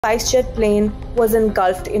SpiceJet plane was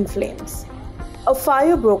engulfed in flames. A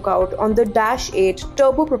fire broke out on the Dash 8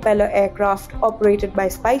 turbopropeller aircraft operated by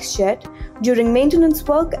SpiceJet during maintenance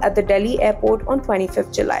work at the Delhi airport on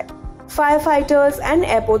 25th July. Firefighters and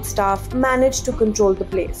airport staff managed to control the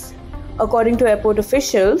blaze. According to airport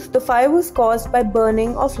officials, the fire was caused by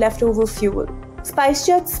burning of leftover fuel.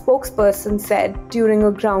 SpiceJet's spokesperson said during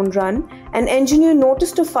a ground run, an engineer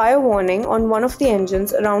noticed a fire warning on one of the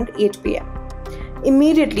engines around 8 p.m.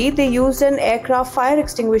 Immediately, they used an aircraft fire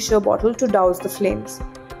extinguisher bottle to douse the flames.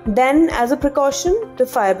 Then, as a precaution, the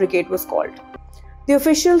fire brigade was called. The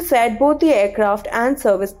officials said both the aircraft and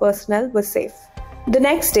service personnel were safe. The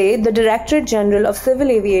next day, the Directorate General of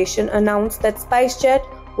Civil Aviation announced that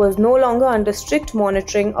SpiceJet was no longer under strict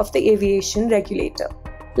monitoring of the aviation regulator.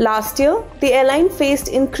 Last year, the airline faced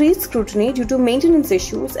increased scrutiny due to maintenance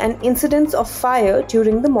issues and incidents of fire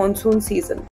during the monsoon season.